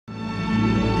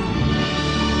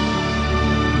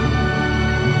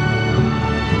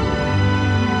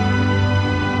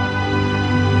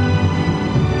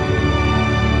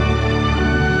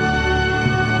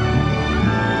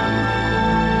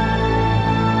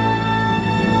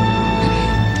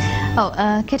ඔව්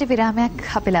කෙටි විරාමයක්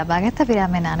අපි ලබා ගත්තා.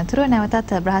 විරාමයෙන් අනතුරුව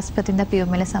නැවතත් බ්‍රහස්පතින්දා පියුම්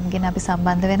මිල සමගින් අපි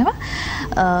සම්බන්ධ වෙනවා.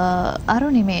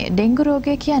 අරුණි මේ ඩෙන්ගු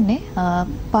රෝගය කියන්නේ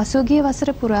පසුගිය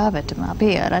වසර පුරාවටම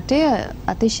අපේ රටේ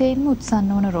අතිශයින්ම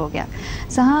උත්සන්න වන රෝගයක්.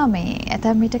 සහ මේ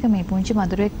ඇතැම් විටක මේ පුංචි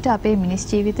මදුරෙක්ට අපේ මිනිස්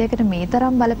ජීවිතයකට මේ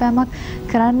තරම් බලපෑමක්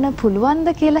කරන්න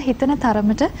පුළුවන්ද කියලා හිතන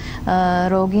තරමට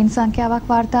රෝගීන් සංඛ්‍යාවක්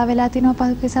වාර්තා වෙලා තිනවා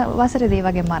පසුගිය වසරේදී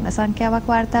වගේ මරණ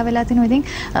සංඛ්‍යාවක් වාර්තා වෙලා තිනවා. ඉතින්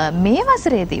මේ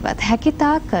වසරේදීවත්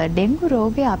හැකිතාක් ඩෙන්ගු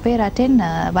රෝගය අපේ රටෙන්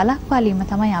වළක්වාලීම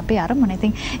තමයි අපේ අරමුණ.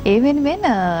 ඉතින් ඒ වෙනුවෙන්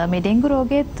මේ ඩෙන්ගු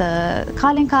රෝගයත්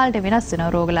කාලෙන් කාලට වෙනස් වෙනවා.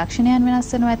 රෝග ලක්ෂණයන් වෙනස්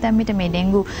වෙනවා. ඇතැම් විට මේ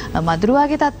ඩෙන්ගු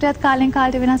මදුරුවාගේ තත්ත්වයක් කාලෙන්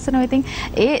කාලට වෙනස් වෙනවා. ඉතින්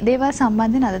ඒ දේවල්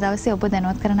සම්බන්ධයෙන් අද දවසේ ඔබ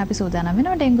දැනුවත් කරන්න අපි සූදානම්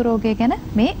වෙනවා. ඩෙන්ගු රෝගය ගැන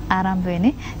මේ ආරම්භ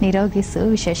වෙන්නේ නිරෝගී සුව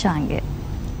විශේෂාංගය.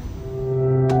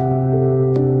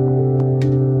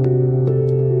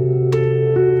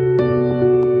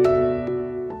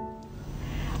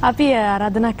 අපි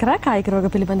ආරාධනා කරා කායික රෝග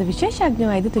පිළිබඳ විශේෂඥ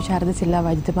වෛද්‍ය තුෂාරද සිල්වා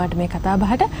වෛද්‍යතුමාට මේ කතා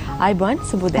බහට ආයුබෝවන්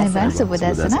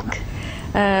සුබෝදෑසනක්.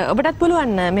 ඔබටත්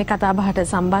පුළුවන් මේ කතා බහට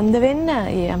සම්බන්ධ වෙන්න.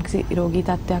 ඒ යම්කිසි රෝගී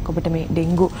තත්ත්වයක් ඔබට මේ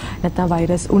ඩෙන්ගු නැත්නම්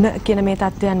වෛරස් උණ කියන මේ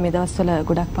තත්ත්වයන් මේ දවස්වල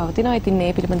ගොඩක් පවතිනවා. ඉතින්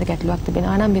මේ පිළිබඳ ගැටලුවක්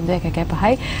තිබෙනවා නම්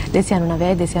 0115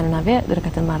 299 299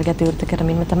 දුරකථන මාර්ගය විවෘත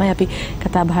කරමින්ම තමයි අපි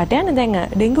කතා බහට යන්නේ. දැන්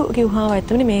ඩෙන්ගු කිව්වහම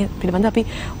වෛද්‍යතුමනි මේ පිළිබඳ අපි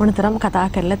ඕනතරම් කතා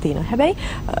කරලා තියෙනවා. හැබැයි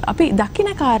අපි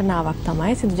දකින කාරණාවක්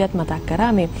තමයි සිදුජත් මතක්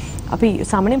කරා මේ අපි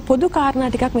සාමාන්‍යයෙන් පොදු කාරණා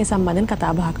ටිකක් මේ සම්බන්ධයෙන්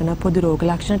කතා බහ කරනවා. පොදු රෝග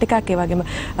ලක්ෂණ ටිකක් ඒ වගේම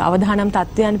අවදානම්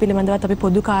තත්ත්වයන් පිළිබඳවත් අපි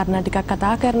පොදු කාරණා ටිකක්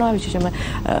කතා කරනවා. විශේෂයෙන්ම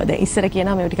දැන් ඉස්සර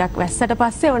කියනවා මේ ටිකක් වැස්සට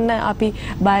පස්සේ ඔන්න අපි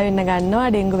බය වෙන්න ගන්නවා.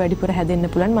 ඩෙන්ගු වැඩිපුර හැදෙන්න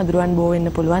පුළුවන්, මදුරුවන් බෝ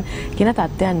වෙන්න පුළුවන් කියන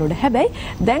තත්ත්වයන් උඩ. හැබැයි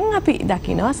දැන් අපි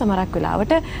දකිනවා සමහරක්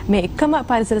වෙලාවට මේ එකම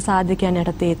පරිසර සාධකයන්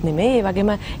යටතේත් නෙමෙයි. ඒ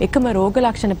වගේම එකම රෝග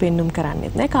ලක්ෂණ පෙන්눔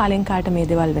කරන්නේත් නෑ. කාලෙන් කාලට මේ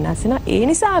දේවල් වෙනස් වෙනවා. ඒ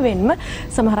නිසා වෙන්ම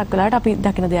සමහරක් වෙලාවට අපි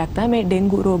දකින දෙයක් තමයි මේ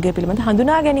ඩෙන්ගු රෝගය පිළිබඳ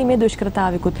හඳුනා ගැනීමේ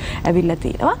දුෂ්කරතාවිකුත් ඇවිල්ලා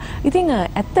තියෙනවා. ඉතින්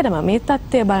ඇත්තටම මේ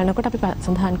තත්ත්වය බලනකොට අපි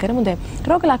සඳහන් කරමු දැන්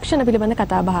රෝග ලක්ෂණ පිළිබඳ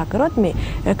කතා බහ කරොත්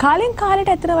මේ කාලෙන් කාලට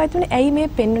ඇත්තට වයිතුනේ ඇයි මේ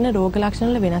පෙන්වන රෝග ලක්ෂණ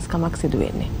වල වෙනස්කමක් සිදු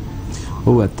වෙන්නේ?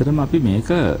 ඔව් ඇත්තටම අපි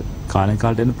මේක කාලෙන්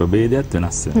කාලට එන ප්‍රභේදයක්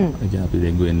වෙනස් වෙනවා. ඒ කියන්නේ අපි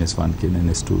ඩෙන්ගු NS1 කියන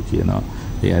NS2 කියනවා.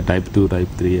 ඒ type 2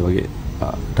 type 3 වගේ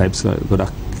types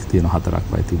ගොඩක් තියෙනවා, 4ක්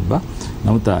වයි තිබ්බා.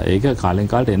 නමුත් ඒක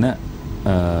කාලෙන් කාලට එන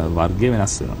වර්ගය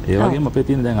වෙනස් වෙනවා. ඒ වගේම අපේ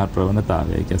තියෙන දැන් අර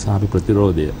ප්‍රවණතාවය, ඒ කියන්නේ සහ අපි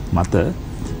ප්‍රතිරෝධය මත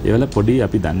ඒවල පොඩි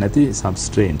අපි දන්නේ නැති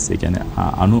substrains, ඒ කියන්නේ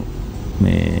අණු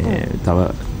මේ තව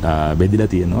බෙදිලා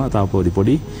තියෙනවා තව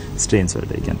පොඩි ස්ට්‍රේන්ස්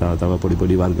වලට. ඒ කියන්නේ තව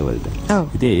පොඩි වර්ග වලට.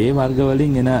 ඉතින් ඒ වර්ග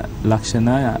වලින් එන ලක්ෂණ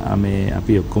මේ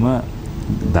අපි ඔක්කොම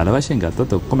දල වශයෙන්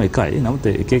ගත්තොත් ඔක්කොම එකයි. නමුත්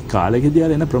එක එක කාලෙකදී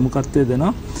එන ප්‍රමුඛත්වය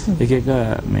දෙනවා එක එක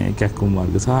මේ කැක්කුම්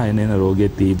වර්ග සහ එන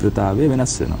රෝගයේ තීව්‍රතාවය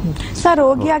වෙනස් වෙනවා. සර්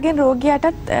රෝගියාගෙන්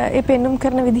රෝගියාටත් ඒ පෙන්눔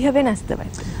කරන විදිහ වෙනස්ද වෙයි?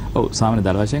 ඔව් සාමාන්‍ය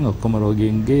දල වශයෙන් ඔක්කොම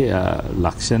රෝගීන්ගේ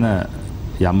ලක්ෂණ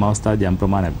යම් අවස්ථාවේදී යම්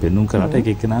ප්‍රමාණයක් පෙන්눔 කරාට එක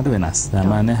එක්කෙනාට වෙනස්.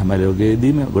 සාමාන්‍ය හැම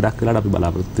රෝගයේදීම ගොඩක් වෙලාවට අපි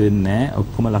බලාපොරොත්තු වෙන්නේ නැහැ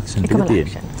ඔක්කොම ලක්ෂණ ටික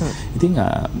තියෙනවා. ඉතින්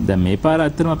දැන් මේ පාර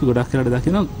ඇත්තටම අපි ගොඩක් වෙලාවට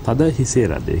දකිනවා තද හිසේ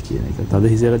රදය කියන එක.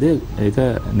 තද හිසේ රදය ඒක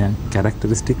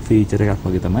කැරක්ටරිස්ටික් ෆීචර් එකක්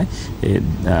වගේ තමයි. ඒ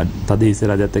තද හිසේ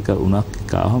රදයත් එක්ක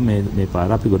උණක් ආවම මේ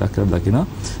පාර අපි ගොඩක් වෙලාවට දකිනවා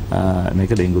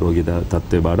මේක ඩෙන්ගු රෝගී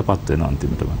තත්ත්වයට බවට පත් වෙනවා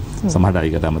අන්තිමටම. සමහර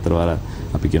අයකට අමතරව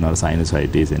අපි කියනවා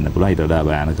සයිනසයිටිස් එන්න පුළුවන්. ඊට වඩා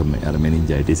භයානක අර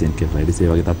මෙනින්ජයිටිස් එන්කෙෆලයිටිස්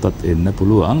ඒ වගේ තත්ත්වත් එන්න පුළුවන්.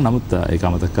 නමුත් ඒක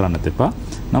අමතක කරන්නත් එපා.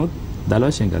 නමුත් දල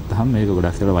වශයෙන් ගත්තහම මේක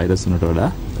ගොඩක් වෙලා වෛරස් වුණට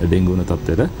වඩා ඩෙන්ගු වුණ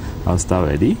තත්ත්වයට අවස්ථාව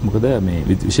වැඩි. මොකද මේ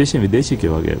විශේෂයෙන්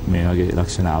විදේශිකයෝ වගේ මේ වගේ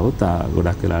ලක්ෂණ આવොත්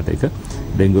ගොඩක් වෙලාට ඒක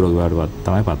ඩෙන්ගු රෝගයට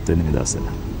තමයි පත් වෙන්නේ මේ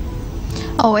දවස්වල.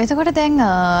 ඔව් එතකොට දැන්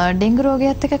ඩෙන්ගු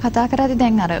රෝගයත් එක්ක කතා කරද්දී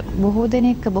දැන් අර බොහෝ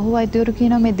දෙනෙක් බොහෝ වෛද්‍යවරු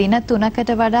කියනවා මේ දින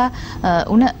 3කට වඩා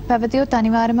උණ පැවතියොත්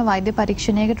අනිවාර්යයෙන්ම වෛද්‍ය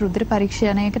පරීක්ෂණයකට රුධිර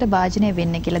පරීක්ෂණයකට භාජනය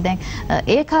වෙන්න කියලා. දැන්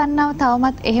ඒ කාරණාව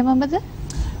තවමත් එහෙමමද?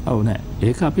 ඔව් නෑ.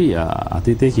 ඒක අපි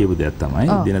අතීතයේ කියපු දෙයක් තමයි.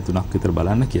 දින 3ක් විතර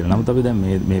බලන්න කියලා. නමුත් අපි දැන්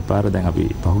මේ පාර දැන් අපි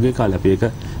පහුගිය කාලේ අපි ඒක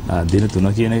දින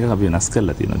 3 කියන එක අපි වෙනස්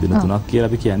කරලා තියෙනවා. දින 3ක් කියලා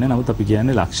අපි කියන්නේ. නමුත් අපි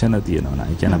කියන්නේ ලක්ෂණ තියෙනවා නා.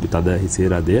 ඒ කියන්නේ අපි තද හිසේ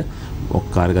රදය,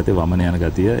 ඔක්කාර ගතිය, වමන යන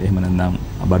ගතිය, එහෙම නැත්නම්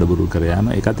බඩබුරු කර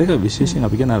යාම. ඒකත් එක විශේෂයෙන්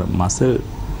අපි කියන මසල්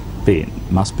පේන්,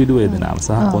 මස්පිඩු වේදනාව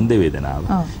සහ කොන්දේ වේදනාව.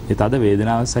 ඒ තද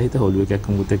වේදනාව සහිත හොළුව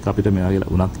කැක්කුමුත් එක්ක අපිට මේ වගේ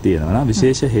උණක් තියෙනවා නම්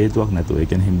විශේෂ හේතුවක් නැතුව, ඒ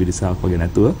කියන්නේ හිම්බිරිසාවක් වගේ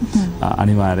නැතුව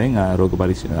අනිවාර්යෙන් රෝග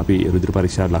පරීක්ෂණ අපි රුධිර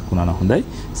පරීක්ෂාවට ලක් වුණා නම් හොඳයි.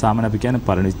 සාමාන්‍ය අපි කියන්නේ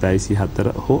පළවෙනි පැය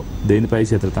 24 හෝ දෙවෙනි පැය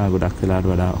 24 තමයි ගොඩක්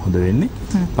වෙලාවට වඩා හොඳ වෙන්නේ.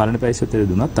 පළවෙනි පැය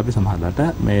 24 දුනත් අපි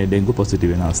සමහරවිට මේ ඩෙන්ගු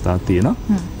පොසිටිව් වෙන අවස්ථාවක්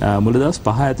තියෙනවා. මුල දවස්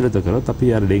 5 ඇතුළත කරොත්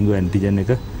අපි අර ඩෙන්ගු ඇන්ටිජන්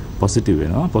එක පොසිටිව්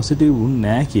වෙනවා. පොසිටිව් වුණ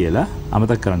නැහැ කියලා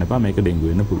අමතක කරන්න එපා. මේක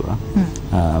ඩෙන්ගු වෙන්න පුළුවන්.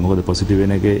 මොකද පොසිටිව්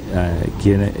වෙන එකේ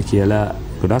කියලා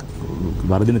ගොඩක්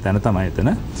වර්ධින තැන තමයි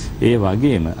එතන. ඒ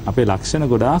වගේම අපේ ලක්ෂණ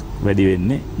ගොඩාක් වැඩි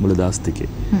වෙන්නේ මුල දවස් ටිකේ.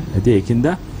 ඉතින් ඒකින්ද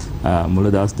මුල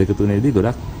දවස් දෙක තුනේදී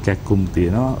ගොඩක් කැක්කුම්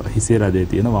තියෙනවා, හිසේ රදේ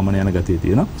තියෙනවා, වමන යන ගතිය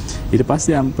තියෙනවා. ඊට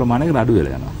පස්සේ යම් ප්‍රමාණයකට අඩු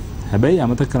වෙලා යනවා. හැබැයි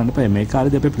අමතක කරන්න එපා මේ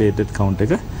කාලේදී අපේ ප්ලේට්ලට් කවුන්ට්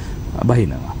එක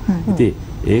බහිනවා. ඉතින්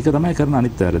ඒක තමයි කරන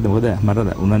අනිත් වැරද්ද. මොකද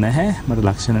මට උණ නැහැ, මට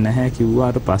ලක්ෂණ නැහැ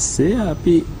කිව්වාට පස්සේ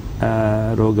අපි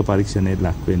රෝග පරීක්ෂණයට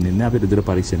ලක් වෙන්නේ නැහැ, අපි රුධිර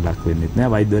පරීක්ෂණයට ලක් වෙන්නේ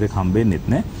නැහැ, වෛද්‍යවරයෙක් හම්බෙන්නේ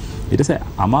නැහැ. ඊට පස්සේ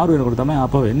අමාරු වෙනකොට තමයි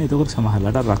ආපහු වෙන්නේ. ඒකෝට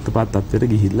සමහරලාට රක්තපාත තත්ත්වයට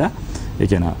ගිහිල්ලා ඒ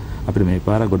කියන්නේ අපිට මේ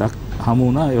පාර ගොඩක් හමු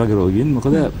වුණා ඒ වගේ රෝගීන්.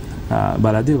 මොකද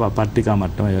බලද්දී පට්ටිකා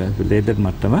මට්ටම, ප්ලේට්ලට්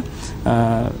මට්ටම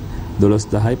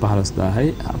 12000යි 15000යි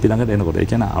අපි ළඟට එනකොට ඒ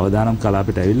කියන්නේ අවදානම්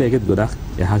කලාපයට ඇවිල්ලා ඒකෙත් ගොඩක්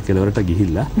එහා කෙළවරට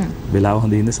ගිහිල්ලා වෙලාව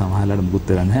හොඳින් ඉන්න සමහරලාට මුකුත්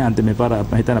වෙලා නැහැ. අන්තිම මේ පාර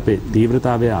මම හිතන්නේ අපේ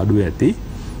තීව්‍රතාවය අඩු ඇති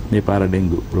මේ පාර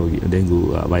ඩෙන්ගු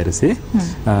වෛරසයේ.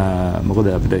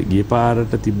 මොකද අපිට ගිය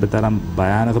පාරට තිබ්බ තරම්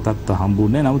භයානක තත්ත්ව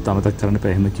හම්බුනේ. නමුත් අමතක කරන්න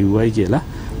එපා එහෙම කිව්වයි කියලා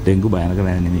ඩෙන්ගු භයානක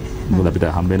නෑ නෙමෙයි. මොකද අපිට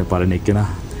හම්බ වෙන පළවෙනි එක්කෙනා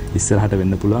ඉස්සරහට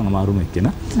වෙන්න පුළුවන් අමාරුම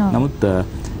එක්කෙනා. නමුත්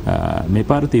මේ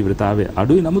පාර තීව්‍රතාවය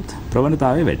අඩුයි, නමුත්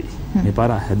ප්‍රවණතාවය වැඩි. මේ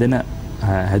පාර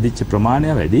හැදිච්ච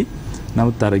ප්‍රමාණය වැඩි.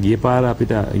 නමුත් අර ගිය පාර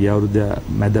අපිට ගිය අවුරුද්ද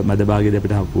මැද භාගයේදී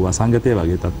අපිට ආපු අසංගතය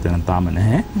වගේ තත්ත්වයන් තාම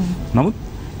නැහැ. නමුත්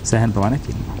සෑහෙන ප්‍රමාණයක්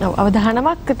ඉන්නවා. ඔව්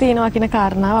අවධානමක් තියෙනවා කියන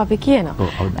කාරණාව අපි කියනවා.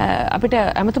 අපිට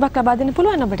අමතකක් ලබා දෙන්න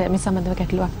පුළුවන් අපිට මේ සම්බන්ධව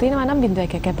ගැටලුවක් තියෙනවා නම්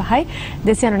 0115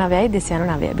 299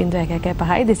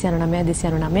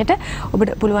 299ට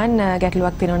ඔබට පුළුවන්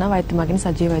ගැටලුවක් තියෙනවා නම් වෛද්‍යතුමාගෙන්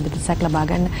සජීව වෛද්‍ය ප්‍රතිසක් ලබා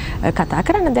ගන්න කතා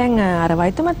කරන්න. දැන් අර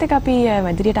වෛද්‍යතුමත් එක්ක අපි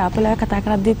ඉදිරියට ආපලා කතා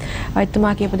කරද්දිත්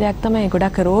වෛද්‍යතුමා කියපු දෙයක් තමයි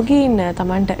ගොඩක් රෝගීන්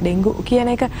Tamanට ඩෙන්ගු කියන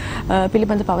එක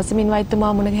පිළිබඳ පවසමින්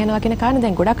වෛද්‍යතුමා මුණ ගැහෙනවා කියන කාරණා.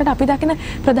 දැන් ගොඩකට අපි දකින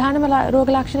ප්‍රධානම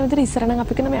රෝග ලක්ෂණ විදිහට ඉස්සර නම්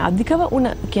අපි මේ අධිකව උණ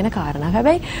කියන කාරණා.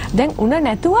 හැබැයි දැන් උණ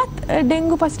නැතුවත්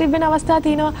ඩෙන්ගු පොසිටිව් වෙන අවස්ථා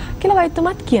තියෙනවා කියලා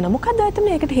වෛද්‍යතුමාත් කියනවා. මොකද්ද වෛද්‍යතුමා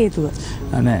මේකට හේතුව?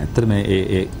 නෑ ඇත්තට මේ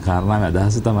ඒ කාරණාවේ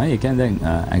අදහස තමයි ඒ කියන්නේ දැන්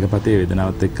ඇඟපතේ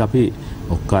වේදනාවත් එක්ක අපි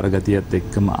ඔක්කාර ගතියත්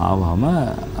එක්කම ආවම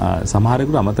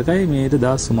සමහරෙකුට අමතකයි මේට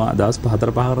දවස්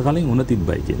 4-5කට කලින් උණ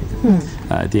තිබ්බයි කියන එක.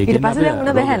 ඊට පස්සේ දැන්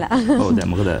උණ බැහැලා. ඔව් දැන්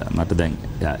මොකද මට දැන්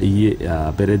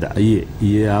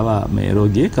ඊයේ ආවා මේ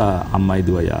රෝගියෙක් අම්මයි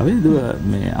දුවයි ආවේ. දුව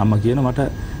මේ අම්මා කියන මට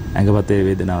ඇඟපතේ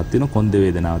වේදනාවක් තියෙනවා, කොන්දේ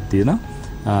වේදනාවක් තියෙනවා.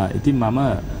 ඉතින්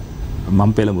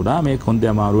මම පෙළඹුණා මේ කොන්දේ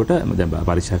අමාරුවට දැන්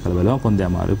පරීක්ෂා කරලා බලුවා කොන්දේ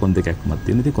අමාරුවේ කොන්දේ කැක්කුමක්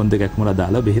තියෙනවා. ඉතින් කොන්දේ කැක්කුමලා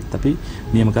දාලා බෙහෙත් අපි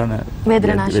නියම කරන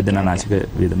වේදනානාශක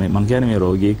වේද මම කියන්නේ මේ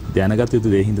රෝගියෙක් දැනගත යුතු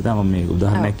දේ හින්දා තමයි මම මේ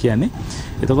උදාහරණයක් කියන්නේ.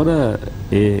 එතකොට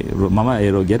මම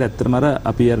ඒ රෝගියාට ඇත්තටම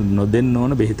අපි අර නොදෙන්න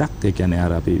ඕන බෙහෙතක් ඒ කියන්නේ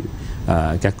අර අපි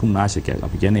කැක්කුම් නාශකයක්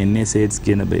අපි කියන්නේ NSAIDs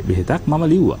කියන බෙහෙතක් මම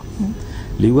ලිව්වා.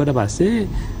 ලිව්වට පස්සේ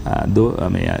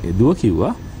දුව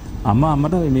කිව්වා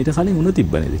අම්මට මීට කලින් උණ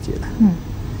තිබ්බ නේද කියලා.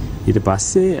 ඊට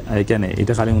පස්සේ ඒ කියන්නේ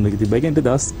ඊට කලින් උණ තිබ්බයි කියන්නේ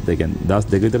දවස්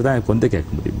දෙක විතර තමයි කොන්දේ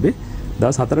කැක්කුම තිබ්බේ.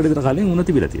 දවස් 4කට විතර කලින් උණ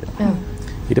තිබිලා තියෙනවා.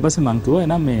 ඊට පස්සේ මං කිව්වා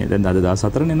එනම් මේ දැන් අද දවස්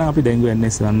 4නේ නම් අපි ඩෙන්ගු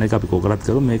NS1 එක අපි කොකරත්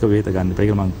කරමු මේක වේත ගන්න එපා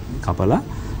කියලා මං කපලා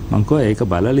මං කිව්වා ඒක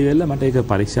බලලා ඉවෙලා මට ඒක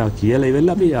පරීක්ෂා කියලා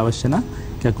ඉවෙලා අපි අවශ්‍ය නම්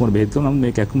කැක්කුම බෙහෙත් කරමු.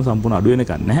 මේ කැක්කුම සම්පූර්ණ අඩු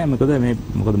වෙනකන් නැහැ.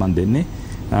 මොකද මං දෙන්නේ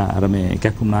අර මේ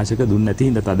කැක්කුම් නාශක දුන්නේ නැති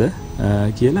හින්දා තද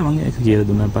කියලා මම ඒක කියලා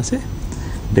දුන්නාන් පස්සේ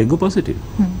ඩෙන්ගු පොසිටිව්.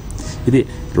 ඉතින්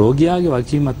රෝගියාගේ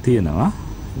වගකීමක් තියෙනවා.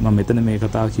 මම මෙතන මේ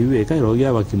කතාව කිව්වේ ඒකයි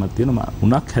රෝගියා වගකීමක් තියෙනවා.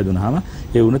 උණක් හැදුනහම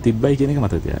ඒ උණ තිබ්බයි කියන එක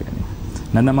මතක තියාගන්න.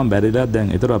 නැත්නම් මම බැරිලා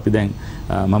දැන් ඒතර අපි දැන්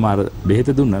මම අර බෙහෙත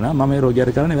දුන්නා නම් මම ඒ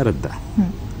රෝගියාට කරන්නේ වැරද්දා.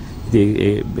 ඉතින්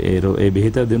ඒ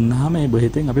බෙහෙත දුන්නාම ඒ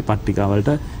බෙහෙතෙන් අපි පට්ටිකා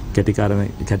වලට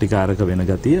කැටිකාරක වෙන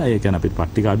ගතිය ඒ කියන්නේ අපිට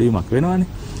පට්ටිකා අඩුවීමක් වෙනවානේ.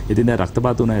 ඉතින් දැන්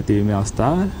රක්තපාත උණ ඇතිවීමේ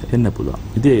අවස්ථාව එන්න පුළුවන්.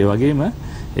 ඉතින් ඒ වගේම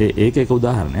ඒක එක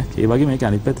උදාහරණයක්. ඒ වගේම මේක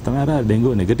අනිත් පැත්ත තමයි අර ඩෙන්ගු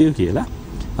නෙගටිව් කියලා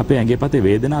අපේ ඇඟේ පතේ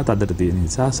වේදනාව තදට තියෙන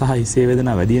නිසා සහ හිසේ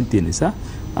වේදනාව වැඩියෙන් තියෙන නිසා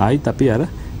ආයිත් අපි අර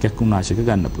කැක්කුම් නාශක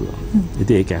ගන්න පුළුවන්.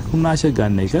 ඉතින් ඒ කැක්කුම් නාශක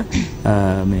ගන්න එක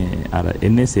මේ අර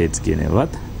NSAIDs කියන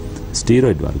ඒවාත්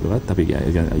ස්ටීරොයිඩ් වර්ගවත් අපි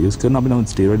යූස් කරන අපි නම්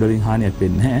ස්ටීරොයිඩ් වලින් හානියක්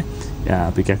වෙන්නේ නැහැ.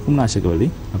 අපි කැක්කුම් නාශක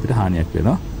වලින් අපිට හානියක්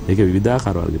වෙනවා. ඒක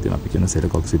විවිධාකාර වර්ග තියෙනවා. අපි කියන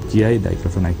සෙරොක්සිඩ් කියයි,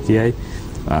 ඩයික්ලොෆෙනක් කියයි,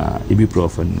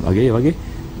 ඉබුප්‍රෝෆන් වගේ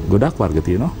ගොඩක් වර්ග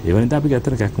තියෙනවා. ඒ වනින්ද අපි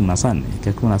ඇත්තට කැක්කුම් නසන්නේ.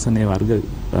 කැක්කුම් නසන්නේ වර්ග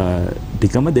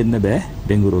ටිකම දෙන්න බෑ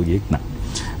ඩෙන්ගු රෝගියෙක් නම්.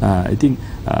 ඉතින්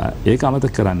ඒක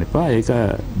අමතක කරන්න එපා. ඒක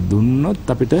දුන්නොත්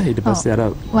අපිට ඊට පස්සේ අර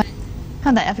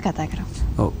හොඳයි අපි කතා කරමු.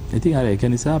 ඔව්. ඉතින් අර ඒක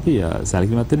නිසා අපි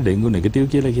සැලකිලිමත් වෙන්න ඩෙන්ගු නෙගටිව්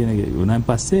කියලා කියන එක වුණාන්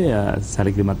පස්සේ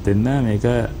සැලකිලිමත් වෙන්න මේක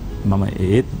මම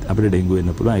ඒත් අපිට ඩෙන්ගු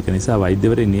වෙන්න පුළුවන්. ඒක නිසා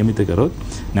වෛද්‍යවරයෙක් නියමිත කරොත්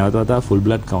නැවත වතාවක් ෆුල්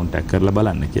බ්ලඩ් කවුන්ට් එක කරලා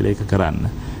බලන්න කියලා ඒක කරන්න.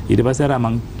 ඊට පස්සේ අර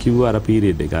මං කිව්වා අර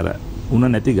පීරියඩ් එක අර උණ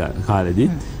නැති කාලෙදී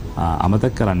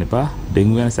අමතක කරන්න එපා.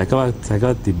 ඩෙන්ගු ගැන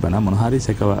සැකවත් තිබ්බනම් මොන හරි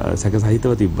සැක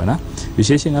සහිතව තිබ්බනම්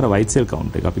විශේෂයෙන් අර white cell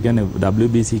count එක අපි කියන්නේ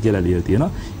WBC කියලා ලියලා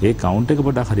තියෙනවා. ඒ count එක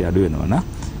පොඩ්ඩක් හරි අඩු වෙනවා නම්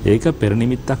ඒක පෙර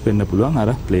නිමිත්තක් වෙන්න පුළුවන්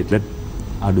අර platelet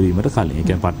අඩුවීමට කලින්. ඒ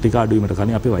කියන්නේ පට්ටික අඩුවීමට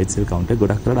කලින් අපේ white cell count එක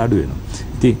ගොඩක් කරලා අඩු වෙනවා.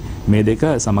 ඉතින් මේ දෙක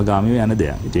සමගාමීව යන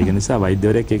දෙයක්. ඒක නිසා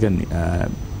වෛද්‍යවරයෙක් ඒක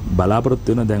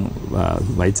බලාපොරොත්තු වෙන දැන්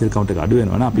white cell count එක අඩු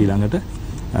වෙනවා නම් අපි ඊළඟට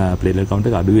platelet count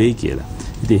එක අඩු වෙයි කියලා.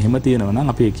 ඉතින් එහෙම තියෙනවා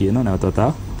නම් අපි කියනවා නැවත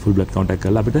වතාවක් full blood count එක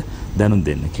කරලා අපිට දැනුම්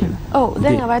දෙන්න කියලා. ඔව්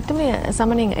දැන් අවත්තම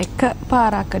සමනින් එක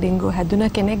පාරක් ඩෙන්ගු හැදුන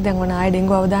කෙනෙක් දැන් වුණ ආය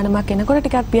ඩෙන්ගු අවදානමක් එනකොට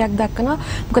ටිකක් පියක් දක්වනවා.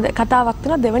 මොකද කතාවක්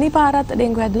තියෙනවා දෙවනි පාරත්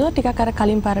ඩෙන්ගු හැදුනොත් ටිකක් අර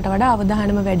කලින් පාරට වඩා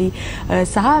අවදානම වැඩි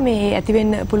සහ මේ ඇති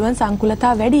වෙන්න පුළුවන්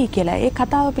සංකුලතා වැඩි කියලා. ඒ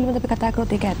කතාව පිළිබඳව අපි කතා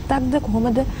කරොත් ඒක ඇත්තක්ද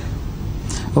කොහොමද?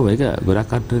 ඔව් ඒක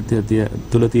ගොඩක් කට්ටිය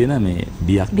තුල තියෙන මේ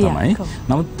බියක් තමයි.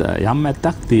 නමුත් යම්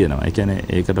ඇත්තක් තියෙනවා. ඒ කියන්නේ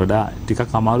ඒකට වඩා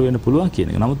ටිකක් අමාරු වෙන්න පුළුවන් කියන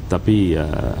එක. නමුත් අපි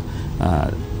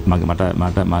මට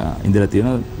ඉඳලා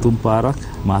තියෙන 3 පාරක්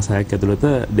මාස 6ක් ඇතුළත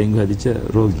ඩෙන්ගු හැදිච්ච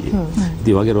රෝගියෙක්.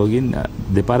 ඉතින් වගේ රෝගීන්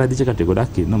දෙපාර හැදිච්ච කට්ටිය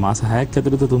ගොඩක් ඉන්නවා. මාස 6ක්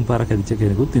ඇතුළත 3 පාරක් හැදිච්ච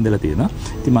කෙනෙකුත් ඉඳලා තියෙනවා.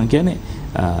 ඉතින් මම කියන්නේ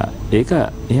ඒක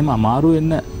එහෙම අමාරු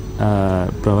වෙන්න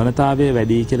ප්‍රවණතාවය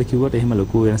වැඩි කියලා කිව්වට එහෙම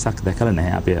ලොකු වෙනසක් දැකලා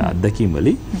නැහැ අපේ අත්දැකීම්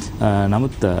වලින්.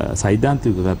 නමුත්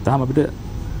සෛද්ධාන්තිකව ගත්තාම අපිට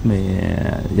මේ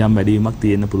යම් වැඩිවීමක්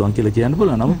තියෙන්න පුළුවන් කියලා කියන්න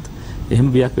පුළුවන්. නමුත් එහෙම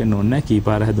බියක් වෙන්න ඕනේ නැහැ.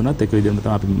 කීපාර හැදුනත් එක විදිහම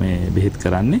තමයි අපි මේ බෙහෙත්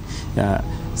කරන්නේ.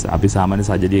 අපි සාමාන්‍ය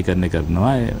සර්ජරීකරණය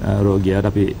කරනවා. රෝගියාට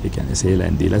අපි ඒ කියන්නේ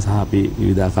සේලයින් දීලා සහ අපි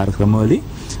විවිධාකාර ක්‍රමවලින්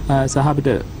සහ අපිට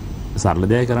සරල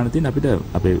දෙයක් කරන්න තියෙන අපිට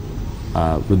අපේ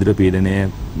රුධිර පීඩනය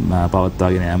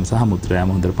පවත්වාගෙන යාම සහ මුත්‍රා යාම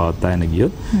හොඳට පවත්වාගෙන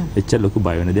ගියොත් එච්චර ලොකු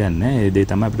බය වෙන දෙයක් නැහැ. ඒ දේ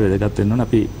තමයි අපිට වැදගත් වෙන්න ඕන.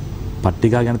 අපි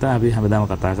පට්ටිකා ගැන තමයි අපි හැමදාම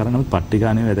කතා කරන්නේ. නමුත්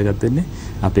පට්ටිකා නෙවෙයි වැදගත් වෙන්නේ.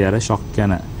 අපේ අර ෂොක්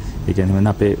යන ඒ කියන්නේ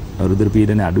අපේ රුධිර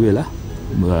පීඩනය අඩු වෙලා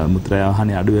මුත්‍රා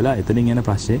වාහනේ අඩු වෙලා එතනින් එන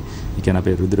ප්‍රශ්නේ ඒ කියන්නේ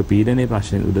අපේ රුධිර පීඩනයේ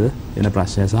ප්‍රශ්නේ උඩ එන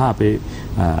ප්‍රශ්නය සහ අපේ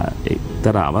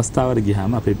එක්තරා අවස්ථාවකට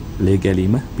ගියාම අපේ ලේ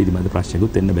ගැලීම පිළිබඳ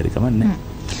ප්‍රශ්නකුත් එන්න බැරි කමක් නැහැ.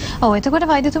 ඔව් එතකොට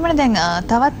වෛද්‍යතුමනි දැන්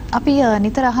තවත් අපි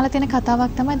නිතර අහලා තියෙන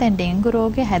කතාවක් තමයි දැන් ඩෙන්ගු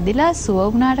රෝගය හැදිලා සුව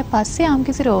වුණාට පස්සේ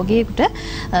යම්කිසි රෝගියෙකුට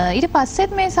ඊට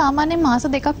පස්සෙත් මේ සාමාන්‍යයෙන් මාස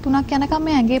 2-3ක් යනකම්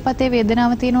මේ ඇඟේ පතේ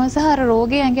වේදනාව තියෙනවා සහ අර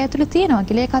රෝගය ඇඟ ඇතුලේ තියෙනවා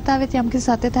කියලා. ඒ කතාවෙත් යම්කිසි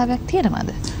සත්‍යතාවයක්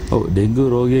තියෙනවද? ඔව් ඩෙන්ගු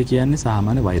රෝගය කියන්නේ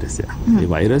සාමාන්‍ය වෛරසයක්. මේ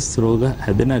වෛරස් රෝග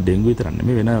හැදෙන ඩෙන්ගු විතරක්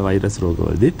නෙමෙයි වෙන වෛරස්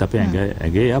රෝගවලදීත් අපේ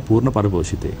ඇඟේ යා පූර්ණ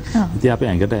පරිපෝෂිතයි. ඉතින්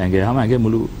අපේ ඇඟ යාම ඇඟේ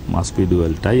මුළු මස් පිඩු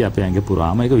වලටයි අපේ ඇඟ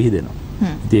පුරාම ඒක විහිදෙනවා.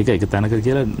 ඉතින් ඒක එක තැනක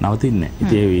කියලා නවතින්නේ නැහැ.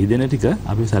 ඉතින් ඒ විහිදෙන ටික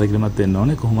අපි සැලකිලිමත් වෙන්න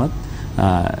ඕනේ කොහොමත්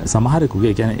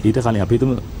සමහරෙකුගේ කියන්නේ ඊට කලින් අපි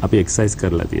හිතමු අපි එක්සර්සයිස්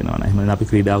කරලා තියෙනවා නම් එහෙම නැත්නම් අපි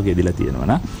ක්‍රීඩාවක යෙදලා තියෙනවා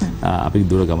නම් අපි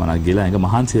දුර ගමනක් ගිහලා ඒක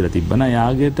මහන්සි වෙලා තිබ්බනම්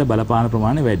යාගේට බලපාන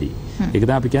ප්‍රමාණය වැඩි. ඒක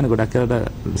තමයි අපි කියන්නේ ගොඩක්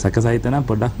වෙලාවට සැකසහිත නම්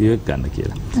පොඩ්ඩක් විවේක ගන්න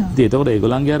කියලා. ඉතින් ඒතකොට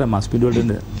ඒගොල්ලන්ගේ අර මස් පිඩු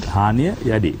වලට හානිය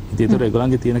යඩි. ඉතින් ඒතකොට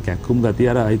ඒගොල්ලන්ගේ තියෙන කැක්කුම්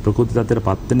ගතිය අර ප්‍රකෘති තත්ත්වයට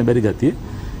පත් වෙන්න බැරි ගතිය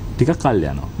ටිකක් කල්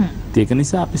යනවා. ඉතින් ඒක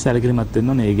නිසා අපි සැලකිලිමත්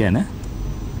වෙන්න ඕනේ ඒ ගැන.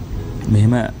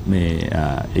 මෙහෙම මේ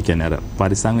ඒ කියන්නේ අර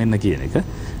පරිස්සම් වෙන්න කියන එක.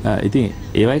 ඉතින්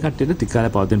ඒවයි කට්ටියට ටික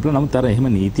කාලයක් පවතින පුළුවන්. නමුත් අර එහෙම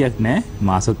නීතියක් නැහැ.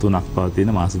 මාස 3ක්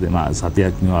පවතින මාස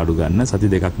සතියක් නිවාඩු ගන්න,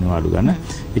 සති 2ක් නිවාඩු ගන්න.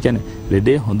 ඒ කියන්නේ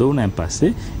ලෙඩේ හොඳ වුණාන්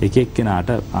පස්සේ එක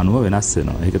එක්කෙනාට අනුව වෙනස්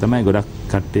වෙනවා. ඒක තමයි ගොඩක්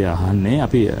කට්ටිය අහන්නේ.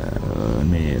 අපි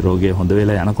මේ රෝගය හොඳ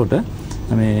වෙලා යනකොට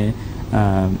මේ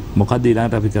මොකක්ද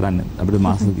ඊළඟට අපි කරන්නේ? අපිට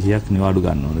මාස කීයක් නිවාඩු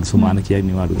ගන්න ඕනද? සුමාන කීයක්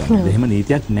නිවාඩු ගන්න ඕනද? එහෙම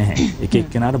නීතියක් නැහැ. එක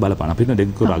එක්කෙනාට බලපාන. අපිට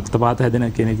ඩෙන්ගු රක්තපාත හැදෙන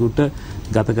කෙනෙකුට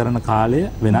ගත කරන කාලය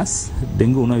වෙනස්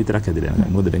ඩෙන්ගු උණ විතරක් හැදිලා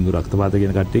යනවා. මොකද ඩෙන්ගු රක්තපාත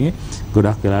කියන කට්ටියගේ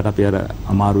ගොඩක් වෙලාවට අපි අර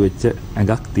අමාරු වෙච්ච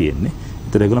ඇඟක් තියෙන්නේ.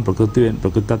 ඒතර ඒගොල්ලන්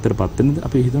ප්‍රකෘතිත්වයට පත් වෙන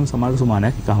අපි හිතමු සමාජ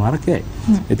සුමානයක් එකමාරක් යයි.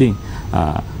 ඉතින්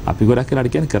අපි ගොඩක්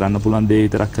වෙලාවට කියන්නේ කරන්න පුළුවන් දේ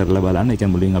විතරක් කරලා බලන්න. ඒ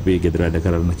කියන්නේ මුලින් අපි ගෙදර වැඩ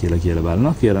කරන්න කියලා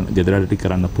බලනවා. ගෙදර වැඩ ටික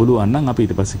කරන්න පුළුවන් නම් අපි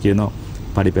ඊට පස්සේ කියනවා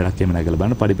පඩිපෙලක් එහෙම නැගලා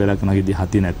බලන්න. පඩිපෙලක් නැගිද්දි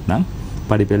හති නැත්නම්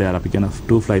පඩිපෙලේ අර අපි කියන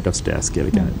 2 flight of stairs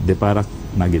කියලා කියන්නේ දෙපාරක්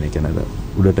නගින කියන්නේ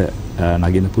උඩට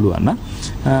නගින්න පුළුවන් නම්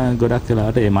ගොඩක්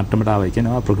වෙලාවට මේ මට්ටමට ආවයි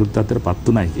කියනවා ප්‍රකෘති තත්ත්වයටපත්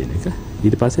උනායි කියන එක.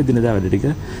 ඊට පස්සේ දිනදා වැඩ ටික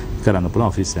කරන්න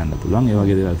පුළුවන්, ඔෆිස් යන්න පුළුවන්, ඒ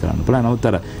වගේ දේවල් කරන්න පුළුවන්. නමුත්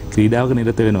අර ක්‍රීඩාවක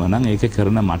නිරත වෙනවා නම් ඒක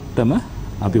කරන මට්ටම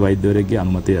අපි වෛද්‍යවරයෙක්ගේ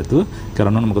අනුමැතිය ඇතුව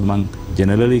කරන්න ඕන. මොකද මම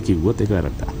ජෙනරලි කිව්වොත් ඒක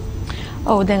වැරද්දක්.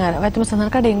 ඔව් දැන් අර වතුම සඳහන්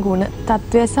කර ඩෙන්ගු උණ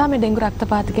තත්ත්වය සහ මේ ඩෙන්ගු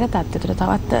රක්තපාත කියන තත්ත්වයට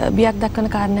තවත් බියක් දක්වන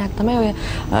කාරණයක් තමයි ඔය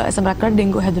සමහරක් වෙලාවට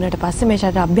ඩෙන්ගු හැදුනට පස්සේ මේ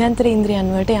ශරීර අභ්‍යන්තර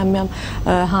ඉන්ද්‍රියන් වලට යම්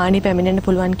හානි පැමිණෙන්න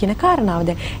පුළුවන් කියන කාරණාව.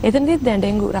 දැන් එතනදිත් දැන්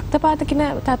ඩෙන්ගු රක්තපාත කියන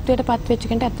තත්ත්වයට පත් වෙච්ච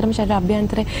කෙනාට ඇත්තටම ශරීර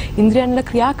අභ්‍යන්තර ඉන්ද්‍රියන් වල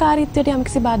ක්‍රියාකාරීත්වයට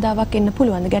යම්කිසි බාධාවක් එන්න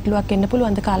පුළුවන්ද? ගැටලුවක් එන්න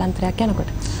පුළුවන්ද කාලාන්තරයක්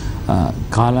යනකොට?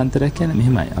 කාලාන්තරයක් කියන්නේ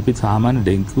මෙහෙමයි. අපි සාමාන්‍ය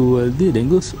ඩෙන්ගු වලදී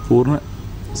ඩෙන්ගු පූර්ණ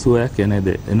සුවයක්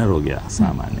එන රෝගයක්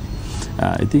සාමාන්‍යයෙන්.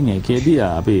 ඉතින් ඒකේදී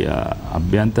අපි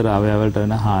අභ්‍යන්තර අවයවවලට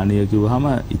වෙන හානිය කිව්වහම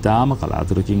ඊටාම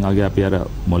කලාතුරකින් වගේ අපි අර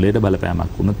මොළයට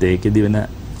බලපෑමක් වුණොත් ඒකේදී වෙන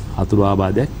අතුරු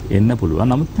ආබාධයක් එන්න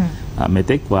පුළුවන්. නමුත්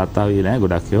මෙතෙක් වාතාවරණය නැහැ.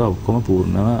 ගොඩක් ඒවා ඔක්කොම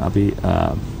පූර්ණව අපි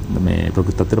මේ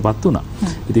ප්‍රකෘති තත්ත්වයටපත් වුණා.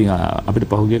 ඉතින් අපිට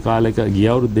පහුගිය කාලෙක ගිය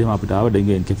අවුරුද්දේම අපිට ආව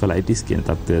ඩෙන්ගු එන්කෙෆලයිටිස් කියන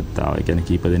තත්ත්වයට ආවා. ඒ කියන්නේ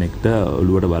කීප දෙනෙක්ට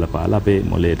ඔළුවට බලපාලා අපේ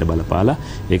මොළයට බලපාලා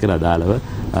ඒකට අදාළව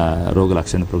රෝග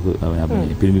ලක්ෂණ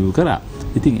පිළිබිඹු කරා.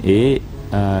 ඉතින්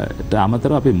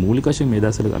අමතරව අපි මූලික වශයෙන් මේ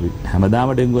දවස්වල අපි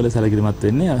හැමදාම ඩෙන්ගු වල සැලකිලිමත්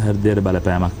වෙන්නේ හෘදයට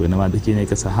බලපෑමක් වෙනවාද කියන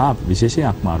එක සහ විශේෂයෙන්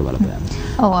අක්මාරු බලපෑම.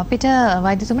 ඔව් අපිට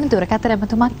වෛද්‍යතුමනි දුරකථන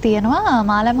එමතුමක් තියෙනවා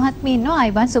මාලා මහත්මිය ඉන්නවා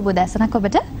අයිබන් සුබ දැසනක්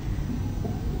ඔබට.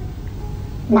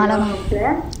 මාලා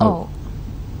ඔව්.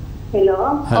 හෙලෝ.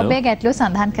 ඔබේ ගැටලුව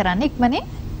සඳහන් කරන්න ඉක්මනින්.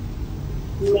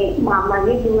 මේ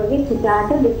මමගේ දුවගේ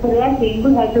පුතාට දෙතරයක් ඩෙන්ගු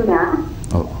හැදුනා.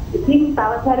 ඔව්. ඉතින්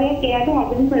තවසරේ එයාට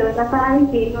හැදෙන ප්‍රවණතාවයෙන්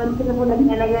තීරණය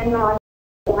කරන්න දැනගන්නවා.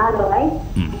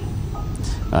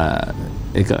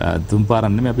 ඒක තුන් පාරක්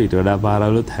නෙමෙයි අපි ඊට වඩා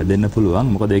පාරවලුත් හැදෙන්න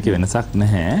පුළුවන්. මොකද ඒකේ වෙනසක්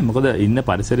නැහැ. මොකද ඉන්න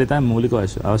පරිසරය තමයි මූලික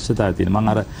අවශ්‍යතාවය තියෙන. මම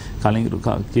අර කලින්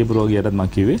කියපු රෝගියාටත් මම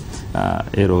කිව්වේ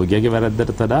ඒ රෝගියාගේ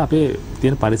වැරද්දට වඩා අපේ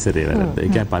තියෙන පරිසරයේ වැරද්ද. ඒ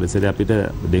කියන්නේ පරිසරය අපිට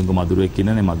ඩෙන්ගු මදුරුවෙක්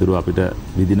ඉන්නනේ මදුරුව අපිට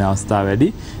විදින අවස්ථාව වැඩි.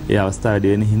 ඒ අවස්ථාව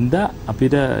වැඩි වෙන හින්දා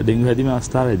අපිට ඩෙන්ගු හැදීමේ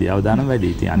අවස්ථාව වැඩි. අවදානම්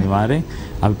වැඩි. ඉතින් අනිවාර්යෙන්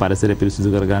අපි පරිසරය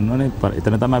පිරිසිදු කරගන්න ඕනේ.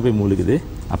 එතන තමයි අපේ මූලික දේ.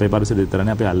 අපේ පරිසරය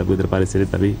විතරනේ අපේ අල්ලපු විතර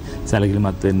පරිසරෙත් අපි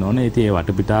සැලකිලිමත් වෙන්න ඕනේ. ඉතින් ඒ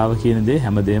වටපිටාව කියන දේ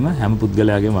හැමදේම හැම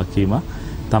පුද්ගලයාගේම වගකීම.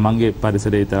 තමන්ගේ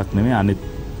පරිසරය විතරක් නෙමෙයි අනිත්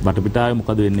වටපිටාවේ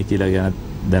මොකද වෙන්නේ කියලා ගැන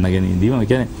දැනගෙන ඉඳීම. ඒ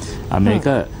කියන්නේ මේක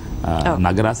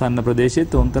නගරාසන්න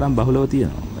ප්‍රදේශෙත් උන්තරම් බහුලව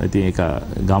තියෙනවා. ඉතින් ඒක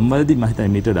ගම්වලදී මම හිතන්නේ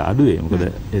මීට වඩා අඩුවේ. මොකද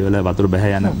ඒ වල වතුර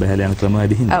බැහැලා යන ක්‍රම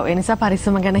වැඩි හින්දා. ඔව් ඒ නිසා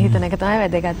පරිස්සම ගැන හිතන එක තමයි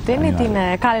වැදගත් වෙන්නේ. ඉතින්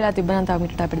කාලෙලා තිබ්බනම් තව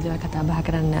මීට අපිට දේවල් කතා බහ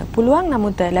කරන්න පුළුවන්.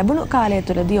 නමුත් ලැබුණු කාලය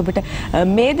තුළදී ඔබට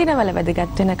මේ දිනවල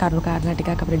වැදගත් වෙන කරුණු කාරණා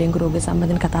ටිකක් අපිට ඩෙන්ගු රෝගය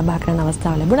සම්බන්ධව කතා බහ කරන්න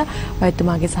අවස්ථාව ලැබුණා.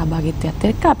 වෛද්‍යතුමාගේ සහභාගීත්වයත්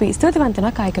එක්ක අපි ස්තුතිවන්ත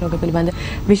වෙනවා කායික රෝග පිළිබඳ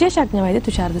විශේෂඥ වෛද්‍ය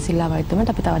තුෂාරද සිල්වා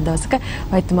වෛද්‍යතුමාට අපි තවත් දවසක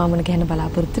වෛද්‍යතුමා මුණ ගැහෙන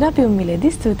බලාපොරොත්තු වෙනවා. පියුම්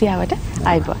මිලේදී ස්තුතියවට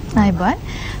අයබෝන්. අයබෝන්.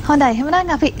 හොඳයි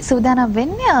එහෙනම් අපි සූදානම්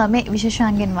වෙන්නේ මේ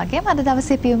විශේෂාංගෙන් වගේම අද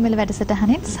දවසේ පියුම් මිල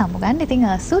වැඩසටහනින් සමුගන්න. ඉතින්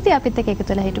ස්තුතියි අපිත් එක්ක එකතු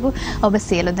වෙලා හිටපු ඔබ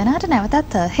සියලු දෙනාට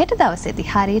නැවතත් හෙට දවසේදී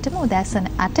හරියටම උදෑසන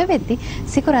 8 වෙද්දී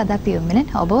සිකුරාදා පියුම්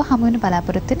මිලෙන් ඔබව හමු වෙන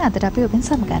බලාපොරොත්තු වෙන අදට අපි ඔබෙන්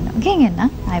සමුගන්නවා. ගෙන් එන්න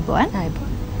අයබෝන්.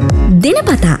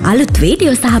 දිනපතා අලුත්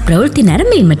වීඩියෝ සහ ප්‍රවෘත්ති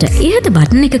නැරඹීමට ඉහත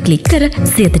බටන් එක ක්ලික් කර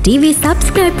සියත TV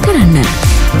subscribe කරන්න.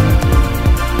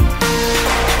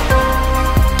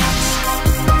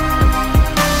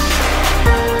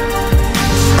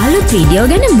 අලුත් වීඩියෝ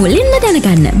ගැන මුලින්ම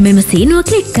දැනගන්න මෙම සීනුව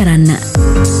ක්ලික් කරන්න.